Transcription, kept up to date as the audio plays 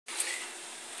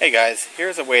Hey guys,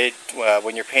 here's a way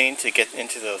when you're painting to get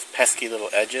into those pesky little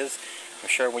edges. I'm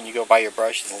sure when you go buy your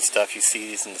brushes and stuff, you see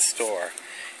these in the store.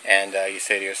 And you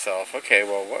say to yourself, okay,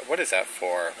 well, what is that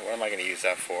for? What am I going to use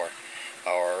that for?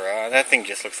 Or that thing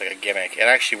just looks like a gimmick. It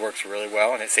actually works really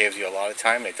well, and it saves you a lot of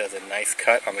time, and it does a nice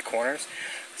cut on the corners.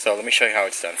 So let me show you how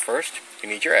it's done. First, you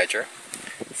need your edger.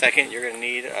 Second, you're going to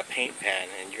need a paint pan,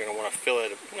 and you're going to want to fill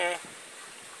it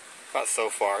about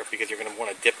so far, because you're going to want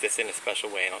to dip this in a special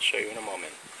way, and I'll show you in a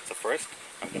moment. So first,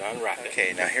 I'm going to unwrap it.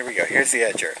 Okay, now here we go. Here's the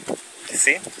edger. You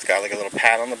see? It's got like a little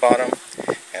pad on the bottom,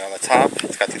 and on the top,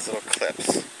 it's got these little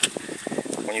clips.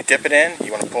 When you dip it in,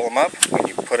 you want to pull them up. When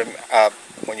you put it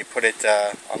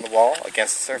on the wall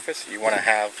against the surface, you want to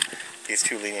have these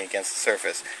two leaning against the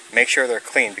surface. Make sure they're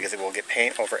clean because it will get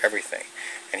paint over everything.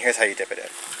 And here's how you dip it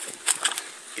in.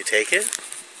 You take it,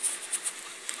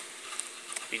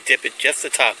 you dip it just the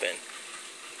top in.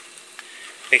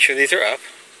 Make sure these are up,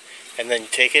 and then you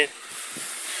take it,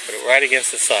 put it right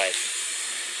against the side.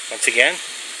 Once again,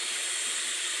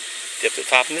 dip the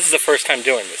top, and this is the first time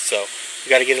doing this, so you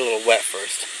got to get it a little wet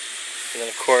first. And then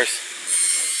of course,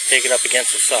 take it up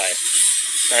against the side.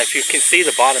 Now if you can see,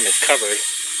 the bottom is covered,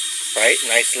 right,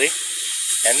 nicely,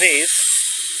 and these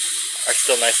are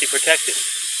still nicely protected.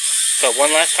 So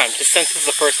one last time, just since this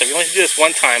is the first time, you only have to do this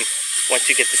one time once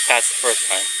you get this past the first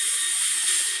time.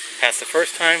 Past the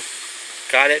first time,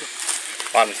 got it,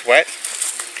 bottom's wet.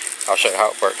 I'll show you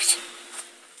how it works.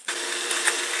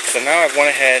 So now I've went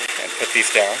ahead and put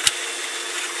these down,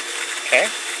 okay?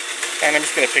 And I'm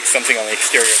just going to pick something on the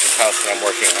exterior of this house that I'm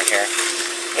working on here.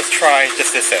 Let's try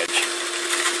just this edge.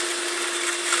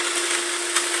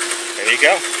 There you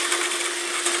go.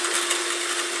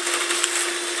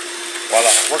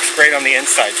 Voila, works great on the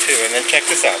inside too. And then check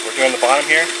this out. We're doing the bottom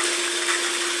here.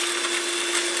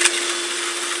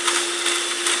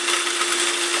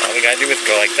 All we gotta do is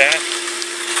go like that.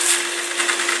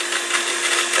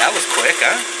 That was quick,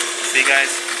 huh? See guys?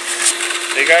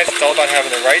 It's all about having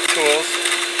the right tools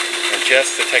and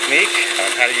just the technique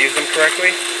on how to use them correctly.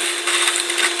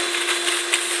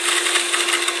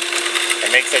 It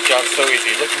makes that job so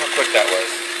easy. Look how quick that was.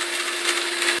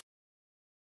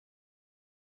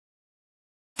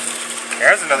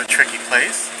 Here's another tricky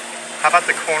place. How about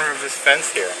the corner of this fence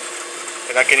here?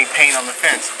 Without getting paint on the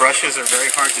fence. Brushes are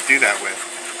very hard to do that with.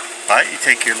 But you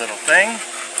take your little thing,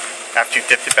 after you've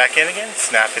dipped it back in again,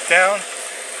 snap it down,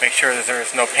 make sure that there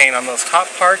is no paint on those top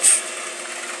parts,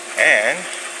 and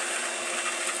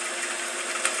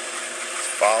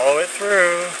follow it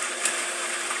through.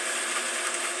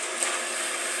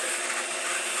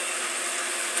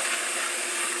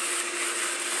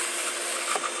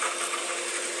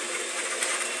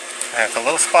 And if a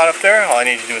little spot up there, all I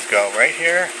need to do is go right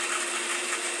here,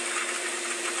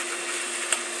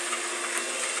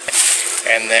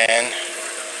 and then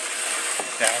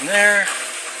down there,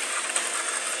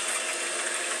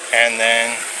 and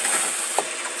then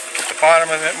get the bottom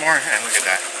of it more, and look at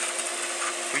that.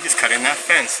 We just cut in that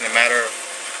fence in a matter of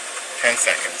 10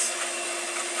 seconds.